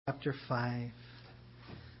chapter 5.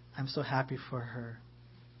 I'm so happy for her.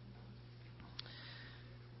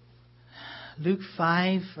 Luke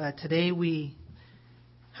 5, today we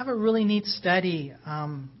have a really neat study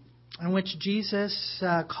in which Jesus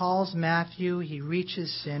calls Matthew, he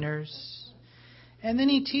reaches sinners, and then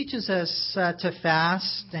he teaches us to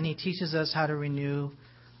fast, and he teaches us how to renew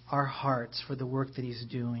our hearts for the work that he's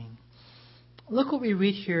doing. Look what we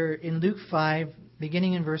read here in Luke 5,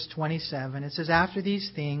 beginning in verse 27. It says, after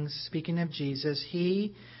these things, speaking of Jesus,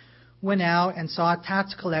 he went out and saw a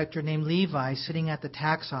tax collector named Levi sitting at the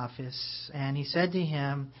tax office, and he said to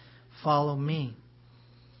him, follow me.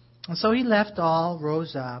 And so he left all,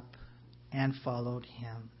 rose up, and followed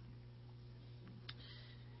him.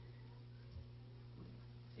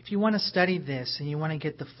 If you want to study this and you want to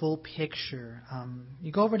get the full picture,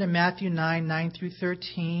 you go over to Matthew 9 through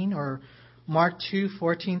 13, or Mark 2,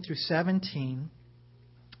 14 through 17,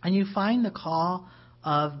 and you find the call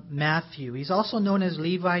of Matthew. He's also known as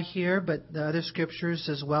Levi here, but the other scriptures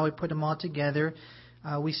as well, we put them all together.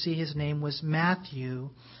 We see his name was Matthew.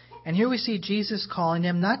 And here we see Jesus calling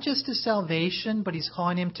him not just to salvation, but he's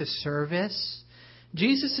calling him to service.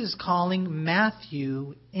 Jesus is calling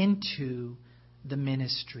Matthew into the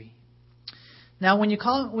ministry. Now, when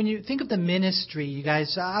you think of the ministry, you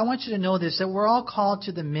guys, I want you to know this, that we're all called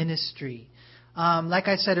to the ministry. Like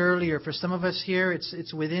I said earlier, for some of us here,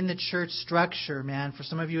 it's within the church structure, man. For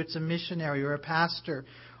some of you, it's a missionary or a pastor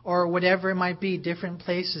or whatever it might be, different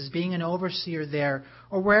places, being an overseer there,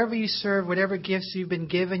 or wherever you serve, whatever gifts you've been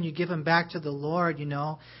given, you give them back to the Lord, you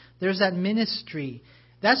know. There's that ministry.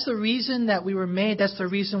 That's the reason that we were made. That's the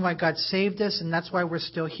reason why God saved us, and that's why we're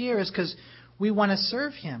still here, is because we want to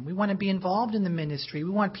serve Him. We want to be involved in the ministry. We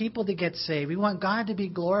want people to get saved. We want God to be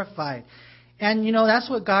glorified. And, you know, that's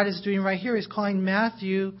what God is doing right here. He's calling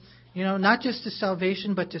Matthew, you know, not just to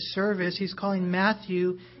salvation, but to service. He's calling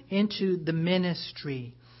Matthew into the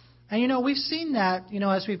ministry. And, you know, we've seen that, you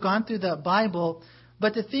know, as we've gone through the Bible.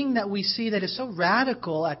 But the thing that we see that is so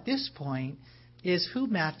radical at this point is who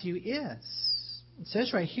Matthew is. It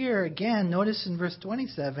says right here, again, notice in verse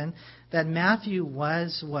 27, that Matthew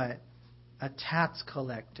was what? A tax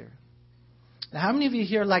collector. Now, how many of you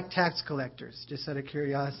here like tax collectors? Just out of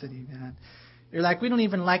curiosity, man. You're like, we don't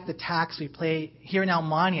even like the tax we pay here in El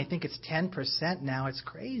Monte. I think it's 10% now. It's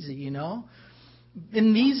crazy, you know.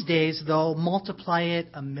 In these days, though, multiply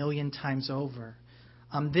it 1,000,000 times over.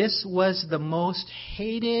 This was the most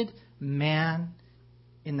hated man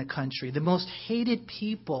in the country, the most hated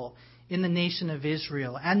people in the nation of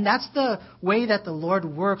Israel. And that's the way that the Lord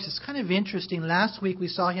works. It's kind of interesting. Last week we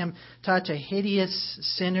saw him touch a hideous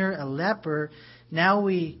sinner, a leper. Now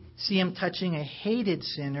we see him touching a hated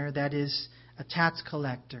sinner, that is a tax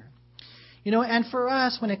collector. You know, and for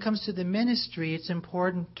us, when it comes to the ministry, it's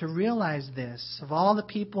important to realize this. Of all the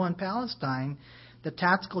people in Palestine, the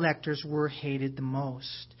tax collectors were hated the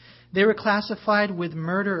most. They were classified with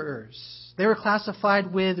murderers. They were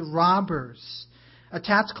classified with robbers. A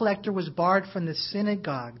tax collector was barred from the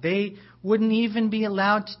synagogue. They wouldn't even be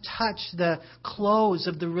allowed to touch the clothes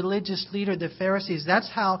of the religious leader, the Pharisees. That's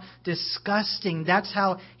how disgusting, that's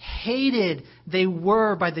how hated they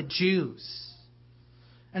were by the Jews.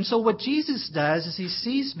 And so what Jesus does is he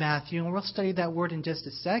sees Matthew, and we'll study that word in just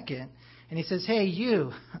a second, and he says, hey,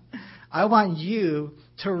 you, I want you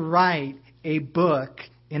to write a book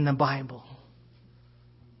in the Bible.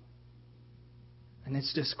 And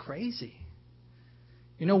it's just crazy.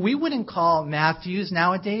 You know, we wouldn't call Matthews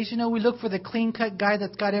nowadays. You know, we look for the clean-cut guy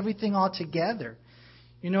that's got everything all together.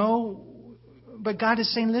 You know, but God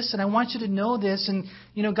is saying, listen, I want you to know this. And,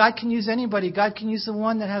 you know, God can use anybody. God can use the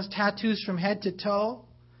one that has tattoos from head to toe.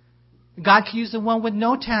 God could use the one with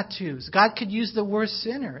no tattoos. God could use the worst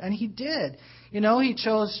sinner. And He did. You know, He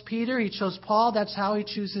chose Peter. He chose Paul. That's how He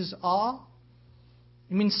chooses all.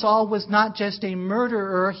 I mean, Saul was not just a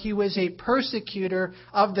murderer. He was a persecutor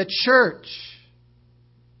of the church.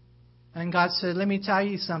 And God said, let me tell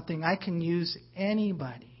you something. I can use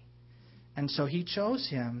anybody. And so He chose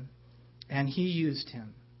him, and He used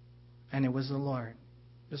him. And it was the Lord.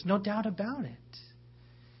 There's no doubt about it.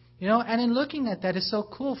 You know, and in looking at that, it's so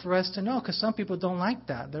cool for us to know, because some people don't like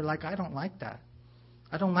that. They're like, I don't like that.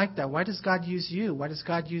 I don't like that. Why does God use you? Why does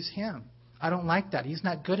God use him? I don't like that. He's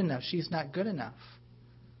not good enough. She's not good enough.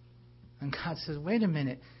 And God says, wait a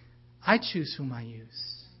minute. I choose whom I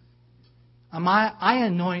use. I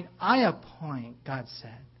anoint, I appoint, God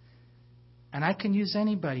said. And I can use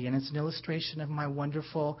anybody, and it's an illustration of my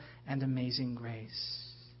wonderful and amazing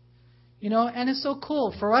grace. And it's so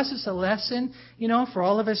cool. For us, it's a lesson, for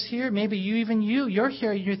all of us here. Maybe you're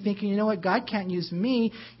here, you're thinking, you know what, God can't use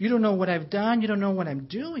me. You don't know what I've done. You don't know what I'm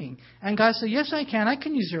doing. And God said, yes, I can. I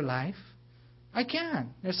can use your life. I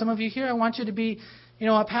can. There's some of you here, I want you to be,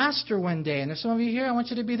 a pastor one day. And there's some of you here, I want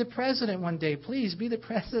you to be the president one day. Please be the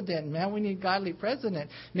president, man. We need a godly president.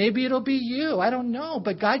 Maybe it'll be you. I don't know.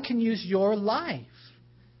 But God can use your life.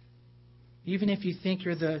 Even if you think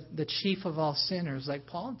you're the chief of all sinners, like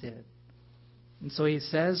Paul did. And so he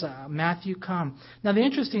says, Matthew, come. Now the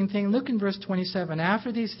interesting thing, look in verse 27.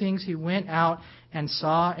 After these things, he went out and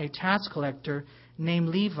saw a tax collector named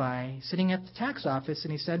Levi sitting at the tax office,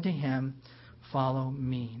 and he said to him, follow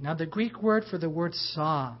me. Now the Greek word for the word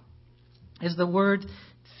saw is the word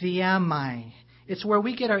theamai. It's where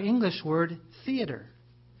we get our English word theater.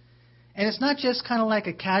 And it's not just kind of like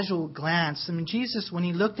a casual glance. I mean, Jesus, when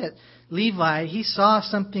he looked at Levi, he saw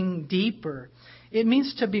something deeper. It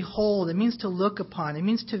means to behold. It means to look upon. It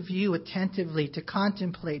means to view attentively, to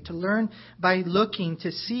contemplate, to learn by looking,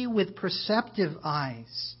 to see with perceptive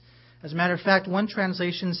eyes. As a matter of fact, one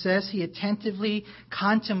translation says he attentively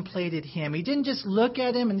contemplated him. He didn't just look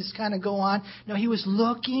at him and just kind of go on. No, he was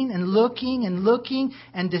looking and looking and looking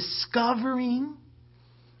and discovering.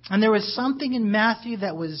 And there was something in Matthew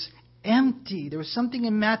that was empty. There was something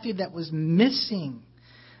in Matthew that was missing.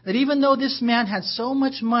 That even though this man had so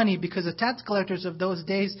much money, because the tax collectors of those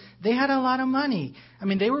days, they had a lot of money. I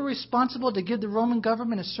mean, they were responsible to give the Roman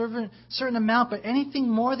government a certain amount, but anything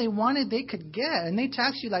more they wanted, they could get. And they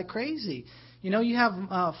tax you like crazy. You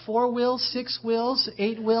have 4 wheels, 6 wheels,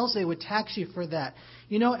 8 wheels, they would tax you for that.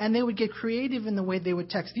 And they would get creative in the way they would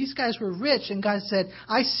tax. These guys were rich, and God said,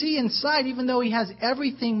 I see inside, even though he has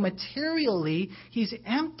everything materially, he's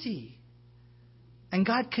empty. And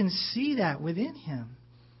God can see that within him.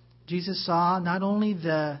 Jesus saw not only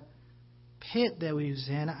the pit that he was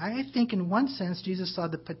in, I think in one sense Jesus saw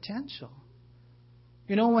the potential.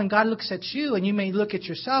 When God looks at you and you may look at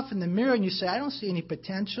yourself in the mirror and you say, I don't see any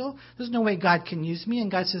potential. There's no way God can use me. And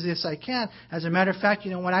God says, yes, I can. As a matter of fact,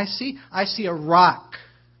 what I see? I see a rock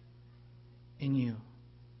in you.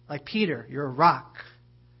 Like Peter, you're a rock.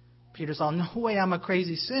 Peter's all, no way, I'm a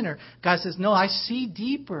crazy sinner. God says, no, I see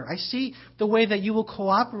deeper. I see the way that you will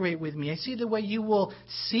cooperate with me. I see the way you will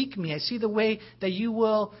seek me. I see the way that you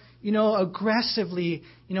will, aggressively,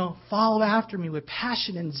 follow after me with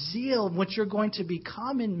passion and zeal, what you're going to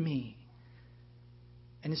become in me.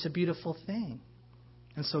 And it's a beautiful thing.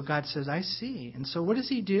 And so God says, I see. And so what does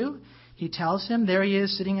he do? He tells him, there he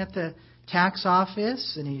is sitting at the tax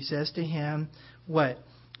office, and he says to him, what?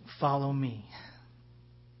 Follow me.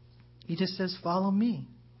 He just says, follow me.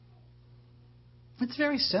 It's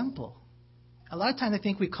very simple. A lot of times I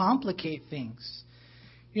think we complicate things.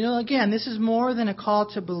 Again, this is more than a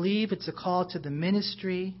call to believe. It's a call to the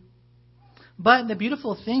ministry. But the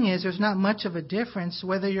beautiful thing is there's not much of a difference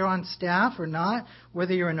whether you're on staff or not,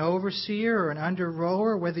 whether you're an overseer or an under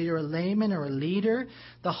rower, whether you're a layman or a leader.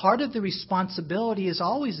 The heart of the responsibility is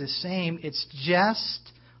always the same. It's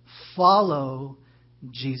just follow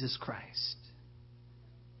Jesus Christ.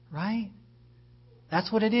 Right?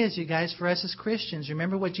 That's what it is, you guys, for us as Christians.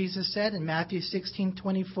 Remember what Jesus said in Matthew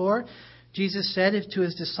 16:24? Jesus said to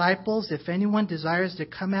his disciples, if anyone desires to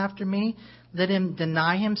come after me, let him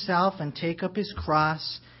deny himself and take up his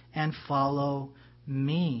cross and follow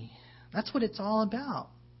me. That's what it's all about.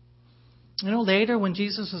 Later when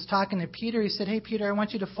Jesus was talking to Peter, he said, hey, Peter, I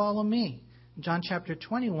want you to follow me. John chapter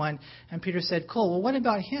 21. And Peter said, cool, well, what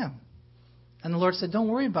about him? And the Lord said, don't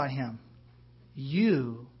worry about him.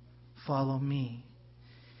 You follow me.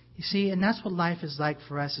 You see, and that's what life is like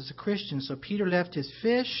for us as a Christian. So Peter left his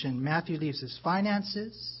fish and Matthew leaves his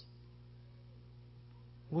finances.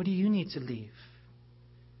 What do you need to leave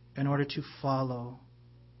in order to follow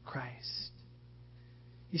Christ?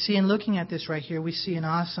 You see, in looking at this right here, we see an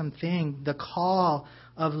awesome thing. The call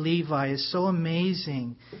of Levi is so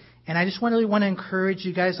amazing. And I just really want to encourage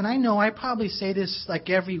you guys. And I know I probably say this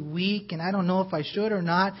like every week, and I don't know if I should or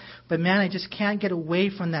not. But man, I just can't get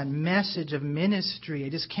away from that message of ministry. I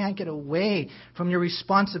just can't get away from your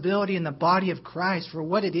responsibility in the body of Christ for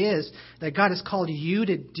what it is that God has called you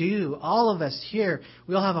to do. All of us here,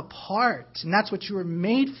 we all have a part. And that's what you were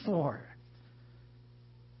made for.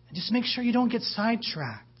 And just make sure you don't get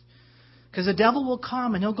sidetracked. Because the devil will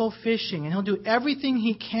come and he'll go fishing and he'll do everything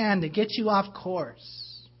he can to get you off course.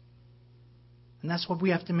 And that's why we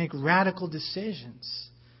have to make radical decisions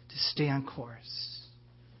to stay on course.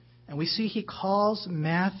 And we see he calls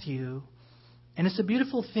Matthew, and it's a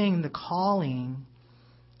beautiful thing, the calling.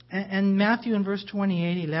 And Matthew in verse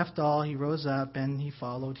 28, he left all, he rose up, and he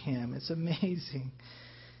followed him. It's amazing.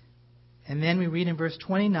 And then we read in verse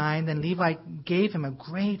 29, then Levi gave him a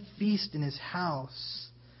great feast in his house.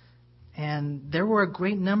 And there were a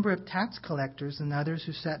great number of tax collectors and others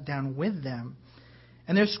who sat down with them.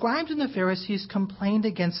 And their scribes and the Pharisees complained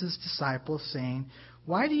against his disciples, saying,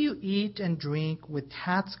 "Why do you eat and drink with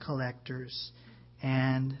tax collectors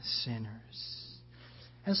and sinners?"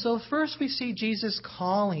 And so first we see Jesus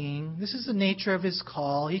calling. This is the nature of his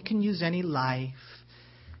call. He can use any life.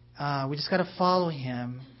 We just got to follow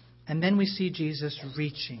him. And then we see Jesus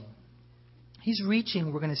reaching. He's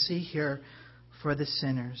reaching, we're going to see here, for the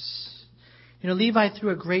sinners. You know, Levi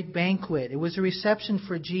threw a great banquet. It was a reception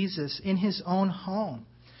for Jesus in his own home.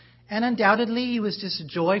 And undoubtedly, he was just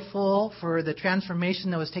joyful for the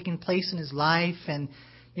transformation that was taking place in his life. And,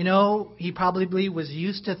 you know, he probably was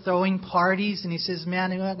used to throwing parties. And he says,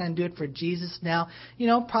 man, I'm not going to do it for Jesus now. You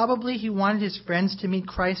know, probably he wanted his friends to meet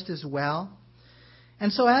Christ as well.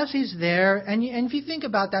 And so as he's there, and if you think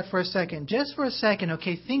about that for a second, just for a second,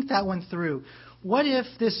 okay, think that one through. What if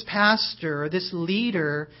this pastor or this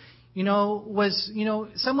leader,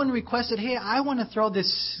 someone requested, hey, I want to throw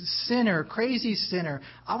this sinner, crazy sinner,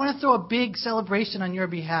 I want to throw a big celebration on your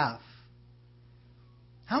behalf.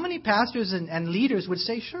 How many pastors and leaders would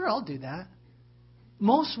say, sure, I'll do that?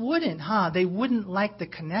 Most wouldn't, They wouldn't like the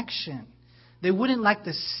connection. They wouldn't like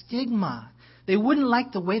the stigma. They wouldn't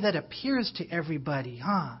like the way that appears to everybody,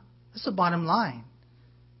 That's the bottom line.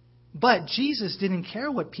 But Jesus didn't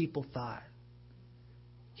care what people thought.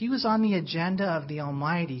 He was on the agenda of the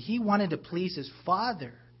Almighty. He wanted to please his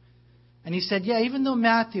Father. And he said, yeah, even though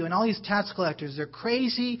Matthew and all these tax collectors, they're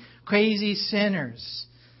crazy, crazy sinners.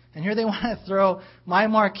 And here they want to throw my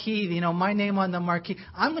marquee, my name on the marquee.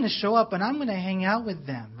 I'm going to show up and I'm going to hang out with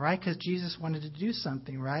them, right? Because Jesus wanted to do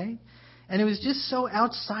something, right? And it was just so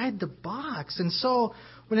outside the box. And so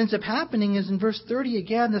what ends up happening is in verse 30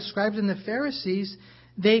 again, the scribes and the Pharisees,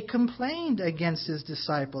 they complained against his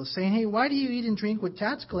disciples, saying, hey, why do you eat and drink with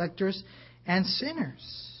tax collectors and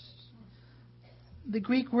sinners? The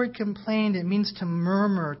Greek word complained, it means to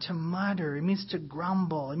murmur, to mutter. It means to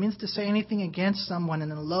grumble. It means to say anything against someone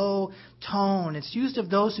in a low tone. It's used of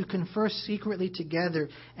those who confer secretly together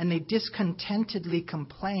and they discontentedly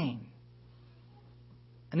complain.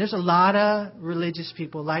 And there's a lot of religious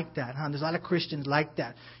people like that. There's a lot of Christians like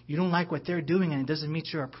that. You don't like what they're doing and it doesn't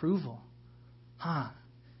meet your approval.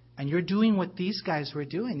 And you're doing what these guys were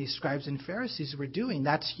doing, these scribes and Pharisees were doing.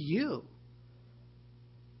 That's you.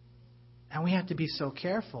 And we have to be so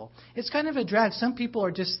careful. It's kind of a drag. Some people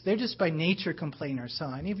they're just by nature complainers.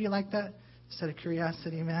 Any of you like that? Just out of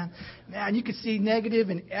curiosity, man. Man, you can see negative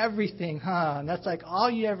in everything, And that's like all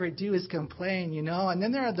you ever do is complain, And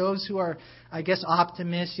then there are those who are, I guess,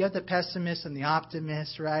 optimists. You have the pessimist and the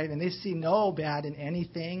optimist, right? And they see no bad in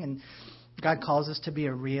anything. And God calls us to be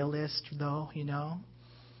a realist, though,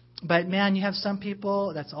 But, man, you have some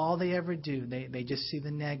people, that's all they ever do. They just see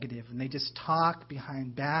the negative, and they just talk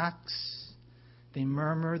behind backs. They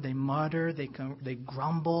murmur, they mutter, they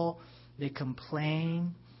grumble, they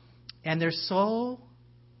complain. And they're so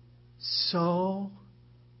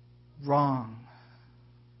wrong.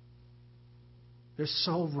 They're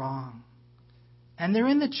so wrong. And they're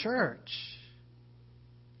in the church.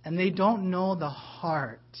 And they don't know the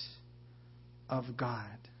heart of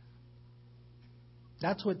God.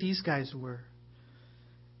 That's what these guys were.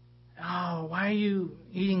 Oh, why are you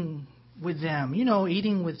eating with them?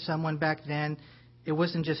 Eating with someone back then, it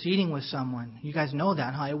wasn't just eating with someone. You guys know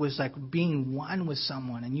that, It was like being one with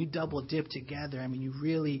someone, and you double dip together. I mean, you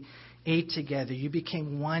really ate together. You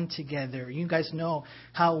became one together. You guys know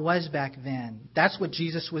how it was back then. That's what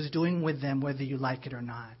Jesus was doing with them, whether you like it or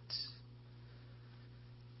not.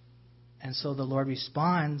 And so the Lord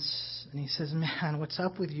responds, and he says, man, what's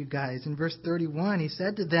up with you guys? In verse 31, he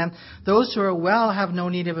said to them, those who are well have no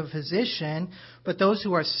need of a physician, but those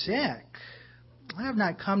who are sick. I have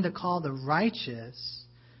not come to call the righteous,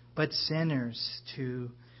 but sinners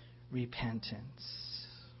to repentance.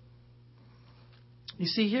 You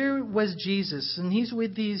see, here was Jesus, and he's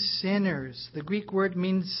with these sinners. The Greek word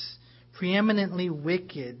means preeminently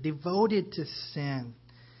wicked, devoted to sin.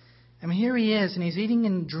 I mean, here he is, and he's eating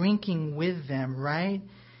and drinking with them, right?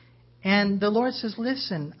 And the Lord says,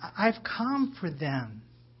 listen, I've come for them.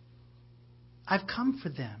 I've come for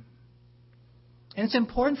them. And it's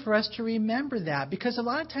important for us to remember that, because a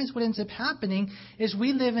lot of times what ends up happening is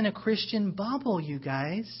we live in a Christian bubble, you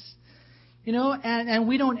guys. And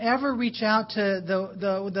we don't ever reach out to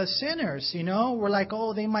the sinners, We're like,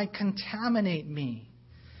 oh, they might contaminate me.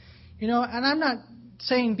 And I'm not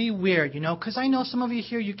saying be weird, because I know some of you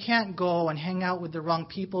here, you can't go and hang out with the wrong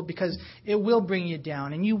people because it will bring you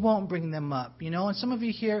down and you won't bring them up, And some of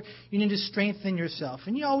you here, you need to strengthen yourself.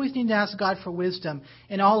 And you always need to ask God for wisdom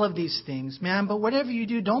in all of these things, man. But whatever you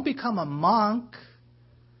do, don't become a monk.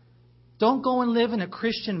 Don't go and live in a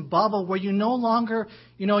Christian bubble where you no longer,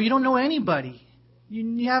 you don't know anybody.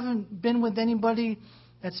 You haven't been with anybody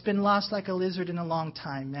that's been lost like a lizard in a long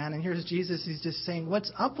time, man. And here's Jesus. He's just saying,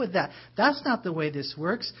 what's up with that? That's not the way this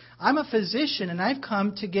works. I'm a physician, and I've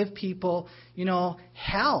come to give people,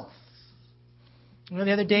 health.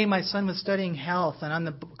 The other day, my son was studying health, and on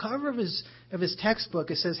the cover of his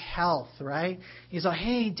textbook, it says health, right? He's like,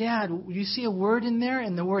 hey, Dad, you see a word in there,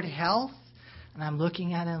 in the word health? And I'm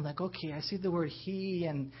looking at it, and I'm like, okay, I see the word he,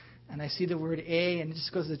 and I see the word a, and it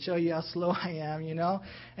just goes to show you how slow I am, And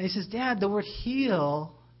he says, Dad, the word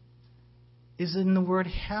heal is in the word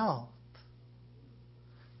health.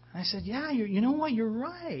 And I said, yeah, you know what? You're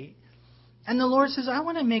right. And the Lord says, I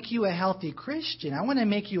want to make you a healthy Christian. I want to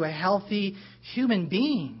make you a healthy human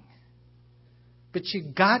being. But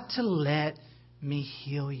you got to let me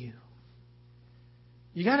heal you.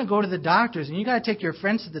 You got to go to the doctors, and you got to take your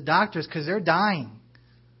friends to the doctors because they're dying.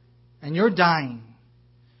 And you're dying.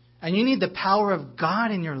 And you need the power of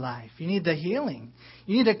God in your life. You need the healing.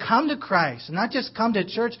 You need to come to Christ. And not just come to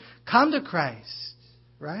church, come to Christ.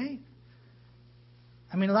 Right?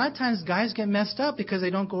 I mean, a lot of times guys get messed up because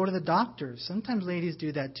they don't go to the doctors. Sometimes ladies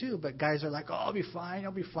do that too. But guys are like, oh, I'll be fine.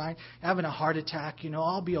 I'll be fine. Having a heart attack,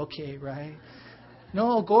 I'll be okay, right?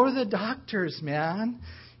 No, go to the doctors, man.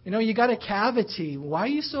 You got a cavity. Why are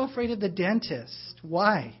you so afraid of the dentist?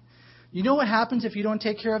 Why? You know what happens if you don't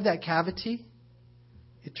take care of that cavity?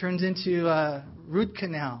 It turns into a root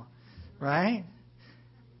canal, right?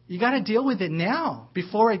 You got to deal with it now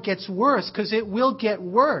before it gets worse, because it will get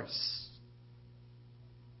worse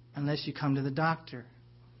unless you come to the doctor.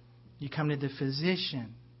 You come to the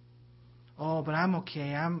physician. Oh, but I'm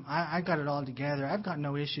okay. I got it all together. I've got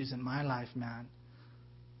no issues in my life, man.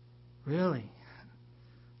 Really?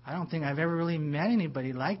 I don't think I've ever really met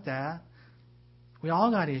anybody like that. We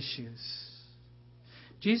all got issues.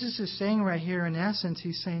 Jesus is saying right here, in essence,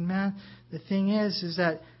 he's saying, man, the thing is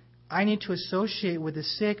that I need to associate with the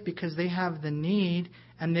sick because they have the need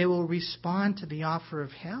and they will respond to the offer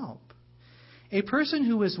of help. A person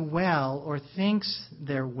who is well or thinks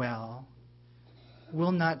they're well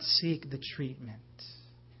will not seek the treatment.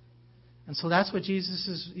 And so that's what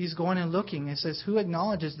he's going and looking. It says, who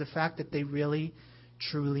acknowledges the fact that they really,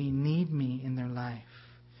 truly need me in their life?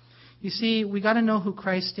 You see, we got to know who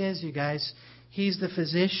Christ is, you guys. He's the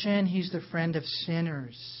physician. He's the friend of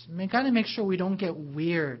sinners. We got to make sure we don't get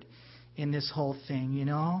weird in this whole thing,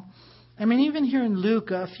 I mean, even here in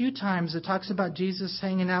Luke, a few times it talks about Jesus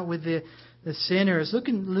hanging out with the sinners. Look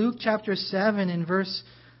in Luke chapter 7 in verse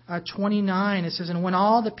 29. It says, and when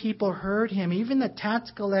all the people heard him, even the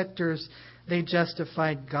tax collectors, they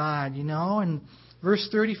justified God, And verse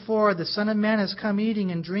 34, the Son of Man has come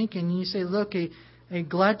eating and drinking. And you say, look, a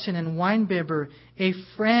glutton and winebibber, a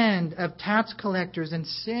friend of tax collectors and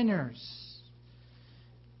sinners.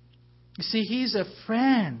 You see, he's a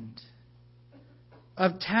friend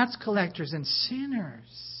of tax collectors and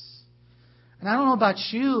sinners. And I don't know about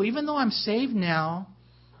you, even though I'm saved now,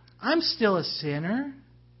 I'm still a sinner.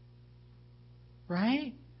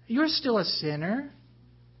 Right? You're still a sinner.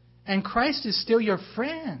 And Christ is still your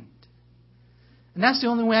friend. And that's the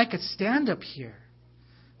only way I could stand up here.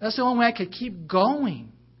 That's the only way I could keep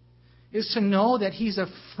going, is to know that he's a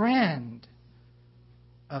friend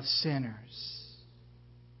of sinners.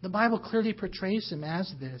 The Bible clearly portrays him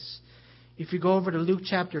as this. If you go over to Luke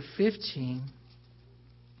chapter 15,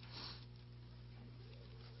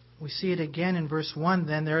 we see it again in verse 1.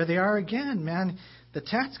 Then there they are again, man. The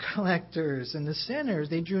tax collectors and the sinners,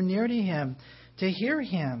 they drew near to him to hear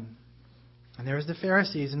him. And there's the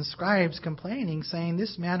Pharisees and scribes complaining, saying,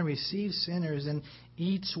 this man receives sinners and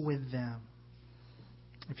eats with them.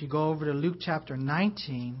 If you go over to Luke chapter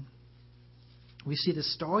 19, we see the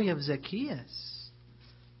story of Zacchaeus.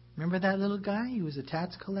 Remember that little guy? He was a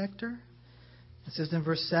tax collector. It says in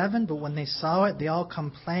verse 7, but when they saw it, they all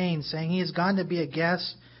complained, saying, he has gone to be a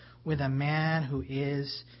guest with a man who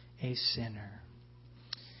is a sinner.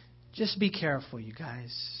 Just be careful, you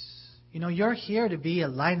guys. You're here to be a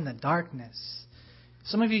light in the darkness.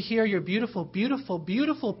 Some of you here, you're beautiful, beautiful,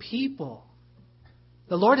 beautiful people.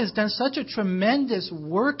 The Lord has done such a tremendous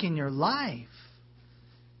work in your life.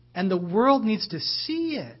 And the world needs to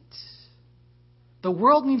see it. The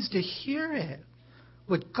world needs to hear it.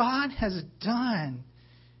 What God has done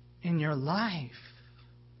in your life.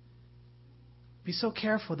 Be so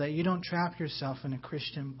careful that you don't trap yourself in a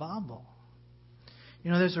Christian bubble.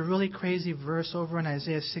 You know, there's a really crazy verse over in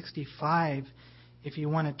Isaiah 65, if you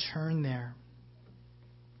want to turn there.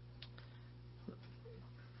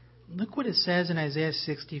 Look what it says in Isaiah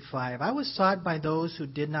 65. I was sought by those who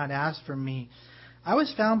did not ask for me. I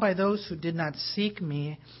was found by those who did not seek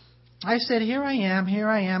me. I said, here I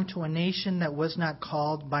am to a nation that was not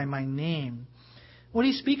called by my name. What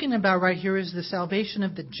he's speaking about right here is the salvation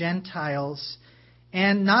of the Gentiles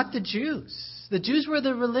and not the Jews. The Jews were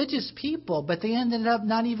the religious people, but they ended up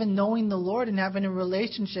not even knowing the Lord and having a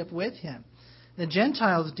relationship with Him. The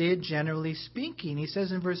Gentiles did, generally speaking. He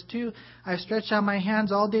says in verse 2, I stretch out my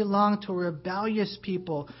hands all day long to a rebellious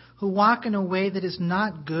people who walk in a way that is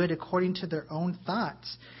not good according to their own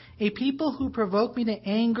thoughts. A people who provoke me to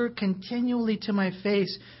anger continually to my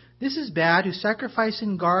face. This is bad, who sacrifice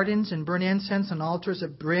in gardens and burn incense on altars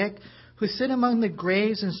of brick, who sit among the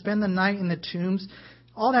graves and spend the night in the tombs.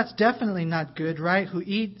 All that's definitely not good, right? Who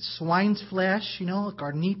eat swine's flesh,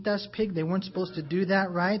 carnitas, pig. They weren't supposed to do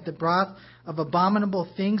that, right? The broth of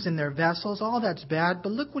abominable things in their vessels. All that's bad.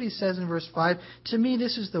 But look what he says in verse 5. To me,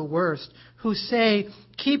 this is the worst. Who say,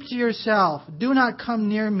 keep to yourself. Do not come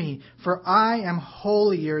near me, for I am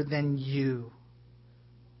holier than you.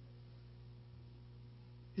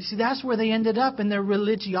 You see, that's where they ended up in their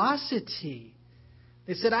religiosity.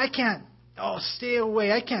 They said, I can't, stay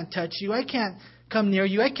away. I can't touch you. I can't come near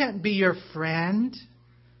you. I can't be your friend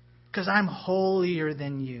because I'm holier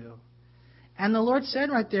than you. And the Lord said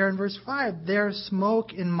right there in verse 5, there's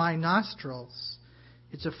smoke in my nostrils.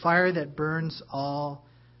 It's a fire that burns all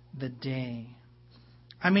the day.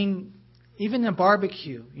 I mean, even a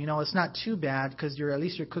barbecue, it's not too bad because at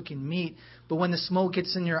least you're cooking meat. But when the smoke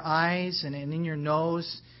gets in your eyes and in your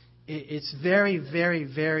nose, it's very, very,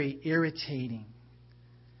 very irritating.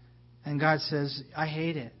 And God says, I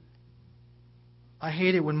hate it. I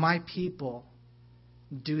hate it when my people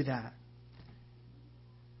do that.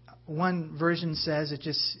 One version says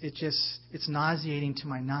it's nauseating to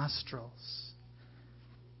my nostrils.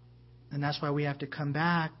 And that's why we have to come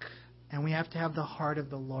back and we have to have the heart of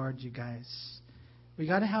the Lord, you guys. We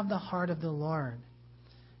got to have the heart of the Lord.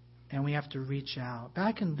 And we have to reach out.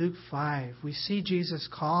 Back in Luke 5, we see Jesus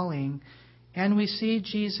calling and we see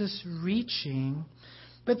Jesus reaching.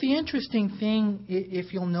 But the interesting thing,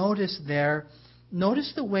 if you'll notice there,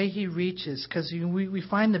 notice the way he reaches, because we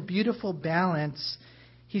find the beautiful balance.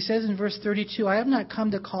 He says in verse 32, I have not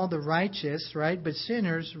come to call the righteous, right, but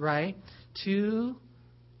sinners, right, to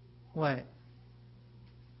what?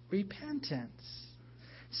 Repentance.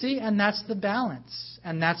 See, and that's the balance,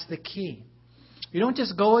 and that's the key. You don't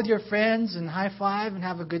just go with your friends and high five and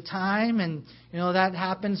have a good time, and that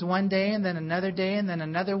happens one day and then another day and then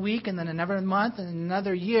another week and then another month and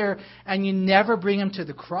another year, and you never bring them to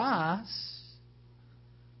the cross.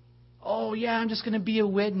 Oh, yeah, I'm just going to be a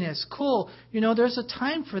witness. Cool. There's a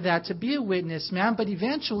time for that, to be a witness, man. But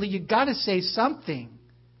eventually, you got to say something.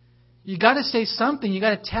 You got to say something. You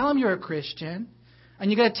got to tell them you're a Christian. And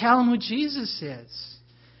you got to tell them who Jesus is.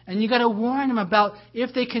 And you got to warn them about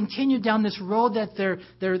if they continue down this road that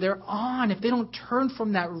they're on, if they don't turn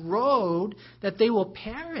from that road, that they will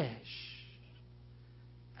perish.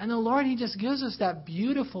 And the Lord, He just gives us that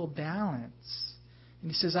beautiful balance. And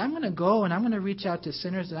He says, I'm going to go and I'm going to reach out to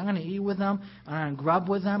sinners and I'm going to eat with them and I'm going to grub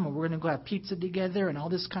with them and we're going to go have pizza together and all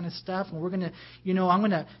this kind of stuff. And we're going to, I'm going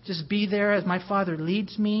to just be there as my Father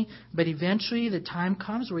leads me. But eventually the time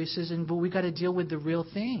comes where He says, but we got to deal with the real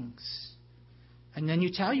things. And then you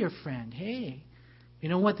tell your friend, hey, you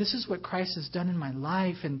know what? This is what Christ has done in my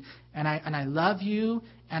life. And I love you.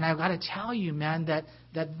 And I've got to tell you, man, that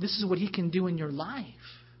this is what He can do in your life.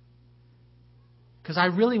 Because I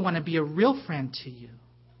really want to be a real friend to you.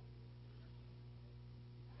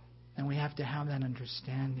 And we have to have that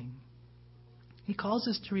understanding. He calls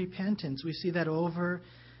us to repentance. We see that over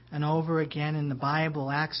and over again in the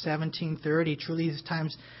Bible. Acts 17:30. Truly these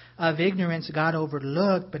times of ignorance God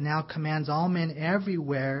overlooked, but now commands all men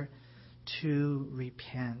everywhere to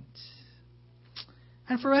repent.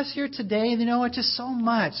 And for us here today, it's just so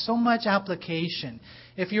much application.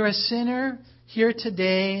 If you're a sinner here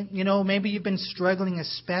today, maybe you've been struggling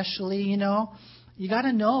especially, you got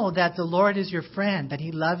to know that the Lord is your friend, that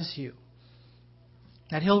He loves you,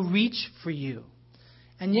 that He'll reach for you.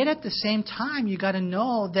 And yet at the same time, you got to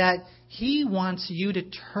know that He wants you to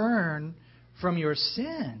turn from your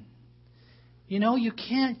sin. You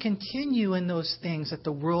can't continue in those things that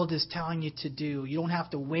the world is telling you to do. You don't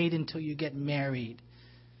have to wait until you get married.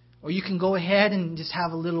 Or you can go ahead and just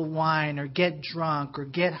have a little wine or get drunk or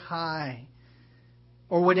get high.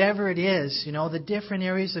 Or whatever it is, the different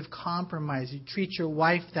areas of compromise. You treat your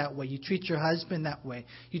wife that way. You treat your husband that way.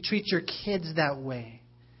 You treat your kids that way.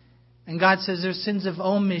 And God says there's sins of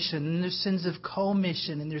omission and there's sins of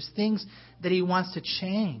commission and there's things that He wants to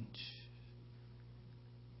change.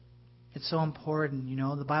 It's so important.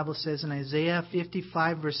 The Bible says in Isaiah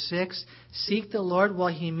 55 verse 6, "Seek the Lord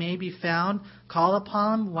while He may be found. Call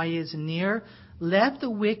upon Him while He is near. Let the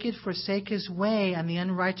wicked forsake his way and the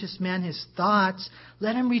unrighteous man his thoughts.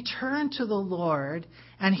 Let him return to the Lord,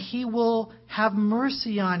 and He will have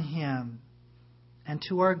mercy on him. And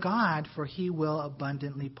to our God, for He will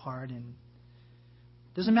abundantly pardon."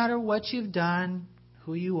 Doesn't matter what you've done,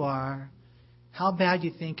 who you are, how bad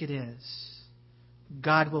you think it is.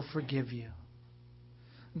 God will forgive you.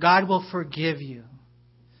 God will forgive you.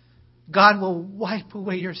 God will wipe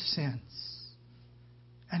away your sins.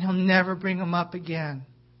 And He'll never bring them up again.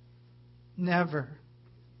 Never.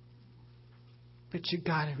 But you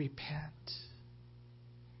got to repent.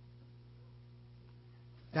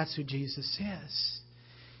 That's who Jesus is.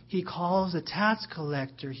 He calls a tax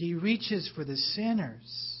collector. He reaches for the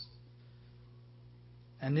sinners.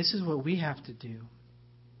 And this is what we have to do.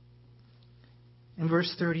 In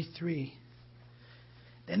verse 33,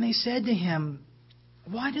 "Then they said to Him,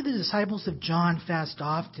 'Why do the disciples of John fast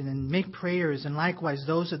often and make prayers, and likewise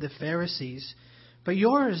those of the Pharisees? But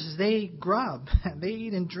yours, they grub, they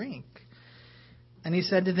eat and drink.' And He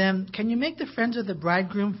said to them, 'Can you make the friends of the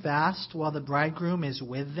bridegroom fast while the bridegroom is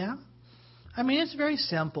with them?'" I mean, it's very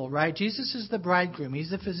simple, right? Jesus is the bridegroom.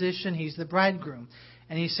 He's the physician. He's the bridegroom.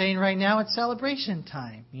 And He's saying right now it's celebration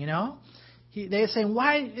time, They're saying,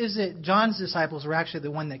 why is it John's disciples were actually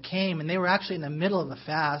the one that came, and they were actually in the middle of a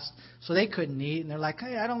fast, so they couldn't eat. And they're like,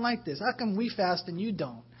 "Hey, I don't like this. How come we fast and you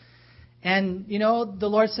don't?" And, the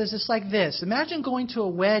Lord says it's like this. Imagine going to a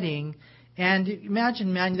wedding, and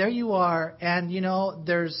imagine, man, there you are, and,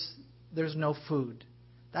 there's no food.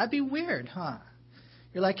 That'd be weird, huh?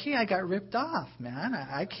 You're like, "Hey, I got ripped off, man.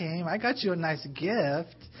 I came. I got you a nice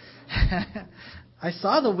gift." I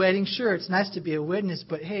saw the wedding. Sure, it's nice to be a witness,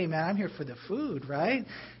 but hey, man, I'm here for the food, right?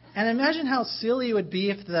 And imagine how silly it would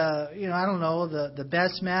be if the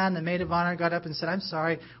best man, the maid of honor, got up and said, "I'm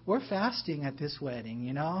sorry, we're fasting at this wedding,"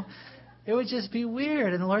 It would just be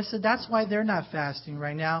weird. And the Lord said, that's why they're not fasting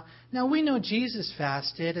right now. Now, we know Jesus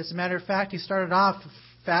fasted. As a matter of fact, He started off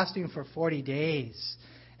fasting for 40 days.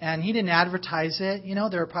 And He didn't advertise it.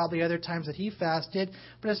 There were probably other times that He fasted.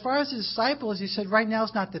 But as far as His disciples, He said, right now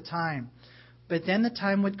is not the time. But then the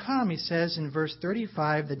time would come, He says in verse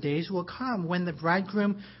 35, "The days will come when the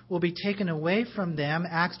bridegroom will be taken away from them,"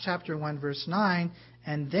 Acts chapter 1, verse 9,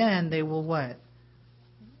 "and then they will" what?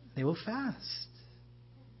 They will fast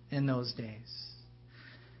in those days.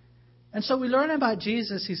 And so we learn about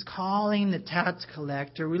Jesus. He's calling the tax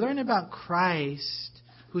collector. We learn about Christ,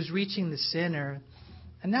 who's reaching the sinner.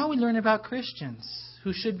 And now we learn about Christians,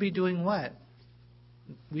 who should be doing what?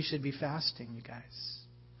 We should be fasting, you guys.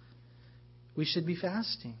 We should be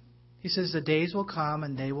fasting. He says the days will come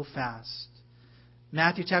and they will fast.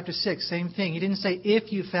 Matthew chapter 6, same thing. He didn't say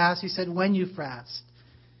if you fast. He said when you fast.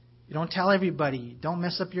 You don't tell everybody. Don't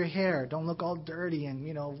mess up your hair. Don't look all dirty and,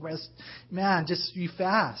 rest. Man, just you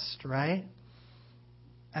fast, right?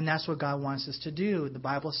 And that's what God wants us to do. The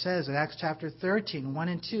Bible says in Acts chapter 13, 1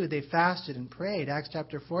 and 2, they fasted and prayed. Acts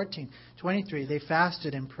chapter 14, 23, they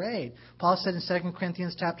fasted and prayed. Paul said in 2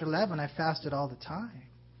 Corinthians chapter 11, "I fasted all the time."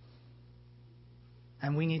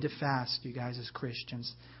 And we need to fast, you guys, as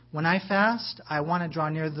Christians. When I fast, I want to draw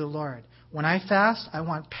near to the Lord. When I fast, I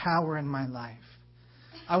want power in my life.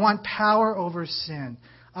 I want power over sin.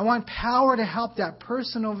 I want power to help that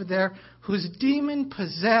person over there who's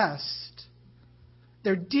demon-possessed.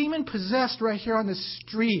 They're demon-possessed right here on the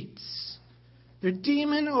streets. They're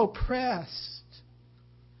demon-oppressed.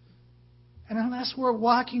 And unless we're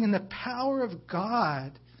walking in the power of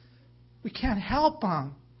God, we can't help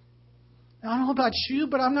them. I don't know about you,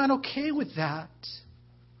 but I'm not okay with that.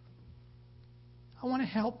 I want to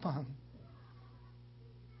help them.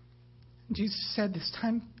 Jesus said this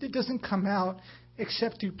time, it doesn't come out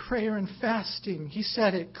except through prayer and fasting. He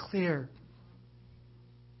said it clear.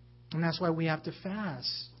 And that's why we have to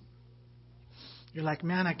fast. You're like,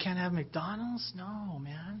 "Man, I can't have McDonald's?" No,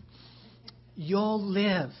 man. You'll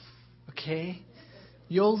live, okay?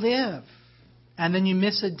 You'll live. And then you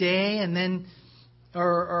miss a day and then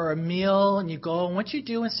or a meal, and you go, and what you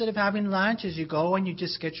do instead of having lunch is you go and you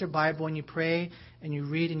just get your Bible and you pray and you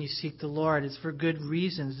read and you seek the Lord. It's for good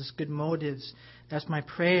reasons. It's good motives. That's my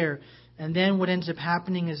prayer. And then what ends up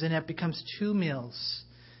happening is then it becomes 2 meals.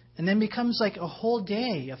 And then becomes like a whole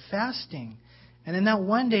day of fasting. And then that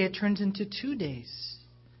one day it turns into 2 days.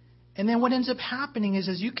 And then what ends up happening is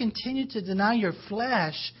as you continue to deny your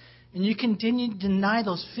flesh and you continue to deny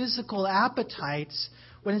those physical appetites,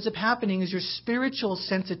 what ends up happening is your spiritual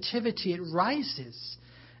sensitivity, it rises.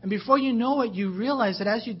 And before you know it, you realize that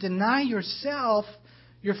as you deny yourself,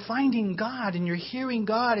 you're finding God and you're hearing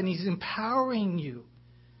God and He's empowering you.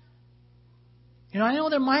 I know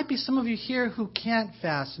there might be some of you here who can't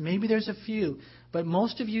fast. Maybe there's a few. But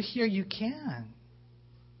most of you here, you can.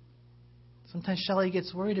 Sometimes Shelley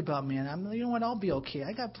gets worried about me. And you know what? I'll be okay.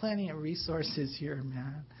 I got plenty of resources here,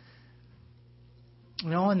 man.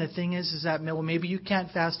 And the thing is that maybe you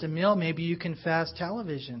can't fast a meal. Maybe you can fast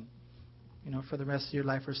television, for the rest of your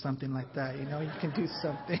life or something like that. You can do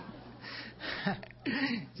something.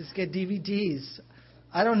 Just get DVDs.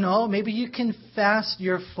 I don't know. Maybe you can fast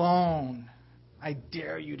your phone. I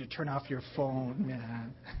dare you to turn off your phone,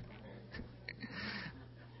 man.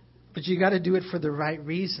 But you got to do it for the right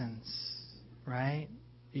reasons, right?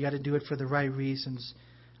 You got to do it for the right reasons.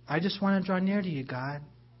 I just want to draw near to you, God.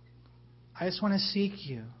 I just want to seek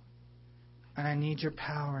you. And I need your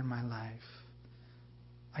power in my life.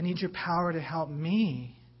 I need your power to help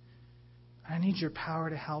me. I need your power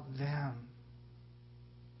to help them.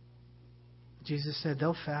 Jesus said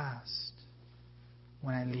they'll fast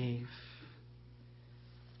when I leave.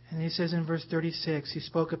 And He says in verse 36, He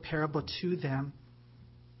spoke a parable to them.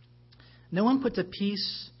 No one puts a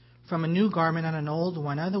piece from a new garment on an old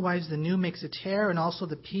one. Otherwise the new makes a tear, and also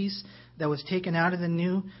the piece that was taken out of the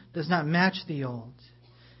new does not match the old.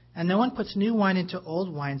 And no one puts new wine into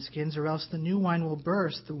old wineskins, or else the new wine will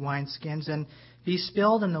burst the wineskins and be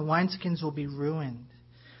spilled, and the wineskins will be ruined.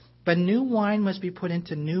 But new wine must be put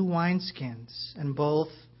into new wineskins, and both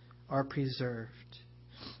are preserved.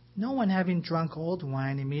 No one having drunk old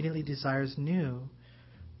wine immediately desires new,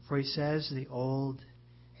 for he says the old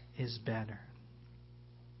is better.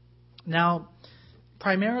 Now,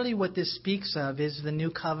 primarily what this speaks of is the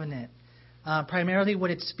new covenant. Primarily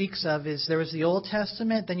what it speaks of is there was the Old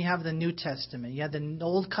Testament, then you have the New Testament. You had the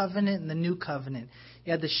Old Covenant and the New Covenant.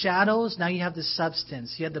 You had the shadows, now you have the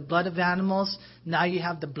substance. You had the blood of animals, now you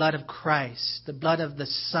have the blood of Christ, the blood of the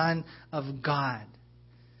Son of God.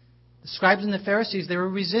 The scribes and the Pharisees, they were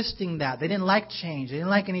resisting that. They didn't like change. They didn't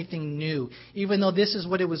like anything new, even though this is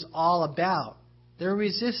what it was all about. They were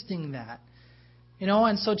resisting that.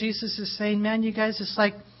 And so Jesus is saying, man, you guys, it's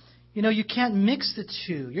like, you can't mix the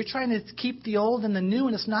two. You're trying to keep the old and the new,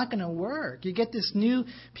 and it's not going to work. You get this new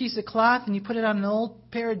piece of cloth, and you put it on an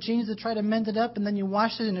old pair of jeans to try to mend it up, and then you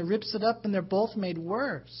wash it, and it rips it up, and they're both made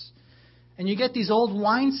worse. And you get these old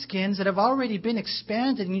wineskins that have already been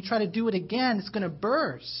expanded, and you try to do it again, it's going to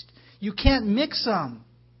burst. You can't mix them.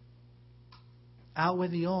 Out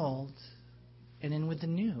with the old and in with the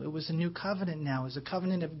new. It was a new covenant now. It was a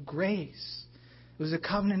covenant of grace. It was a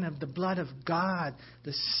covenant of the blood of God,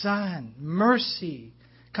 the Son, mercy,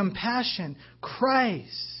 compassion,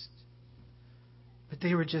 Christ. But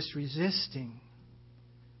they were just resisting.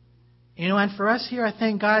 And for us here, I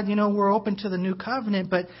thank God, we're open to the new covenant,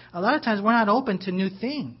 but a lot of times we're not open to new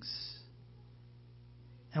things.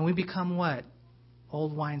 And we become what?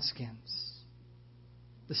 Old wineskins.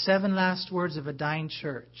 The 7 last words of a dying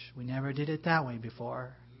church. We never did it that way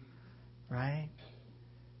before. Right?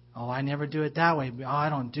 Oh, I never do it that way. Oh, I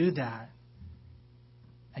don't do that.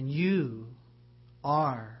 And you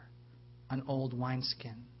are an old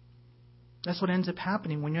wineskin. That's what ends up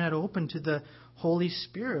happening when you're not open to the Holy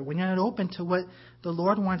Spirit, when you're not open to what the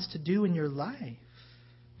Lord wants to do in your life.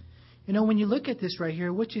 When you look at this right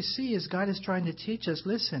here, what you see is God is trying to teach us,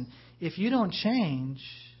 listen, if you don't change,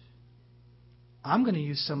 I'm going to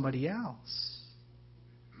use somebody else.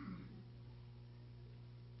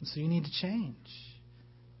 And so you need to change.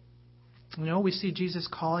 We see Jesus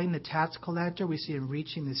calling the tax collector. We see Him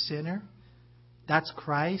reaching the sinner. That's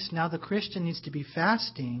Christ. Now the Christian needs to be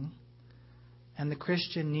fasting. And the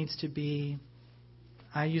Christian needs to be,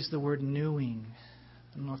 I use the word newing.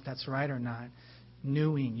 I don't know if that's right or not.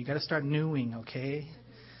 Newing. You got to start newing, okay?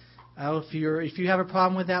 If you have a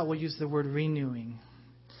problem with that, we'll use the word renewing.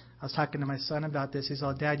 I was talking to my son about this. He's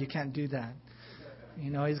all, Dad, you can't do that.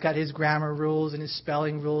 He's got his grammar rules and his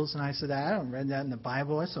spelling rules. And I said, I don't read that in the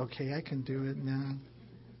Bible. It's okay. I can do it now.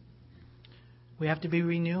 We have to be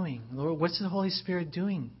renewing. Lord, what's the Holy Spirit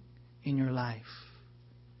doing in your life?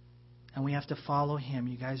 And we have to follow Him,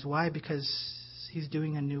 you guys. Why? Because He's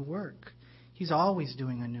doing a new work. He's always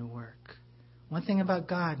doing a new work. One thing about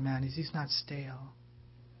God, man, is He's not stale.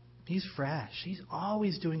 He's fresh. He's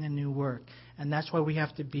always doing a new work. And that's why we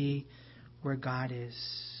have to be where God is.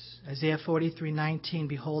 Isaiah 43:19,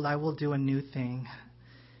 Behold, I will do a new thing.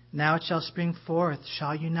 Now it shall spring forth.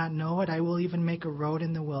 Shall you not know it? I will even make a road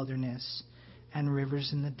in the wilderness and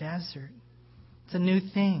rivers in the desert. It's a new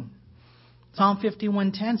thing. Psalm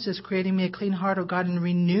 51:10 says, creating me a clean heart, O God, and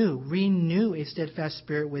renew a steadfast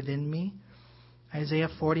spirit within me. Isaiah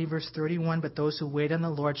 40, verse 31, but those who wait on the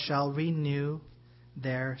Lord shall renew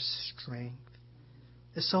their strength.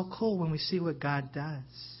 It's so cool when we see what God does.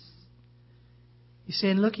 You see,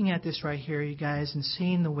 in looking at this right here, you guys, and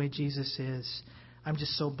seeing the way Jesus is, I'm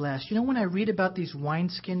just so blessed. You know, when I read about these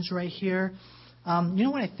wineskins right here, you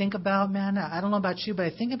know what I think about, man? I don't know about you, but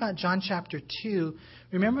I think about John chapter 2.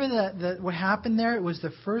 Remember what happened there? It was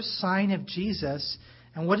the first sign of Jesus.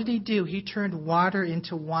 And what did he do? He turned water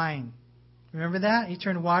into wine. Remember that? He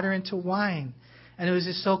turned water into wine. And it was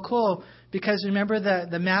just so cool because remember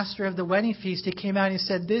the master of the wedding feast, he came out and he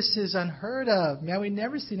said, this is unheard of. Man, we've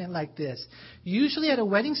never seen it like this. Usually at a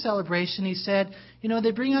wedding celebration, he said, you know,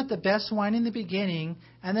 they bring out the best wine in the beginning,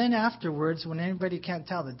 and then afterwards, when anybody can't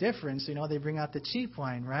tell the difference, you know, they bring out the cheap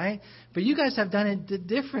wine, right? But you guys have done it the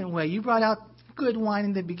different way. You brought out good wine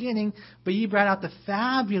in the beginning, but you brought out the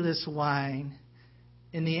fabulous wine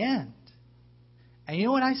in the end. And you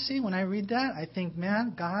know what I see when I read that? I think,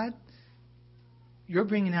 man, God, you're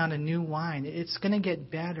bringing out a new wine. It's going to get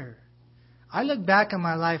better. I look back on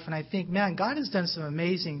my life and I think, man, God has done some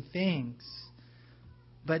amazing things.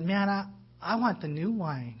 But, man, I want the new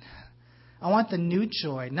wine. I want the new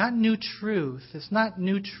joy, not new truth. It's not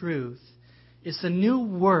new truth. It's the new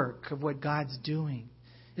work of what God's doing.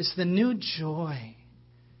 It's the new joy.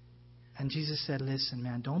 And Jesus said, listen,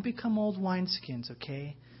 man, don't become old wineskins,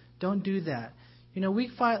 okay? Don't do that. You know, we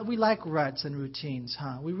like ruts and routines,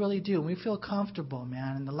 huh? We really do. We feel comfortable,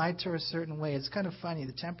 man. And the lights are a certain way. It's kind of funny.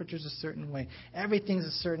 The temperature's a certain way. Everything's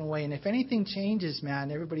a certain way. And if anything changes,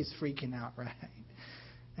 man, everybody's freaking out, right?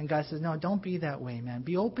 And God says, no, don't be that way, man.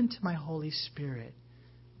 Be open to my Holy Spirit.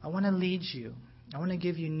 I want to lead you. I want to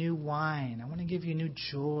give you new wine. I want to give you new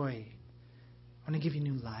joy. I want to give you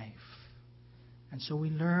new life. And so we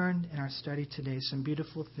learned in our study today some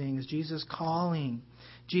beautiful things. Jesus calling,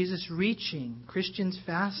 Jesus reaching, Christians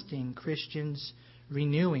fasting, Christians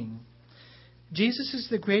renewing. Jesus is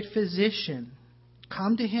the great physician.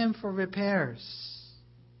 Come to Him for repairs.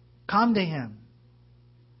 Come to Him.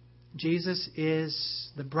 Jesus is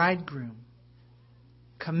the bridegroom.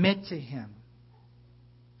 Commit to Him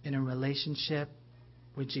in a relationship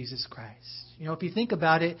with Jesus Christ. You know, if you think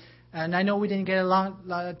about it, and I know we didn't get a lot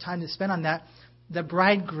of time to spend on that, the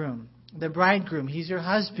bridegroom, He's your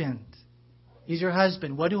husband. He's your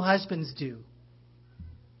husband. What do husbands do?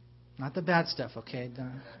 Not the bad stuff, okay?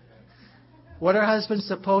 What are husbands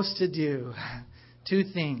supposed to do? Two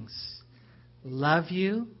things. Love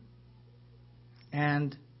you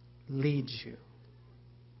and lead you.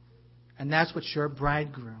 And that's what your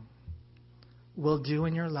bridegroom will do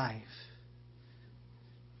in your life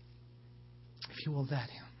if you will let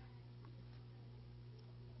Him.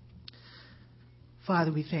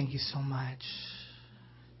 Father, we thank you so much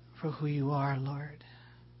for who you are, Lord.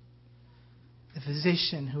 The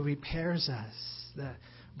physician who repairs us, the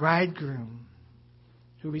bridegroom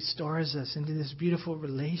who restores us into this beautiful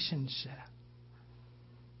relationship,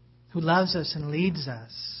 who loves us and leads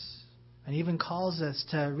us, and even calls us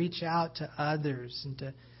to reach out to others and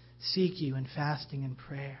to seek you in fasting and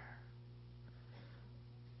prayer.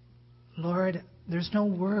 Lord, there's no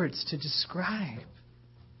words to describe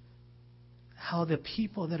how the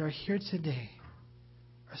people that are here today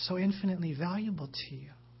are so infinitely valuable to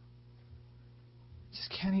you.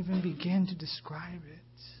 Just can't even begin to describe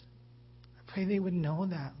it. I pray they would know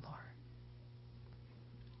that, Lord.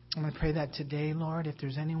 And I pray that today, Lord, if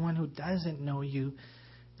there's anyone who doesn't know you,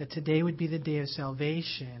 that today would be the day of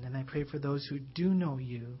salvation. And I pray for those who do know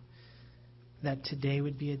you, that today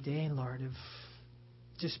would be a day, Lord, of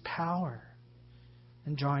just power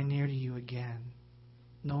and drawing near to you again,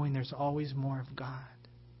 knowing there's always more of God.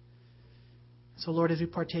 So, Lord, as we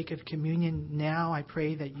partake of communion now, I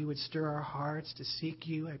pray that you would stir our hearts to seek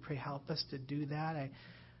you. I pray help us to do that.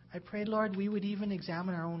 I pray, Lord, we would even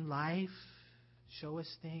examine our own life. Show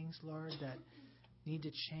us things, Lord, that need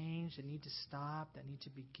to change, that need to stop, that need to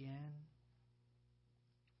begin.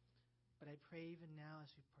 But I pray even now as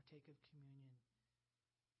we partake of communion,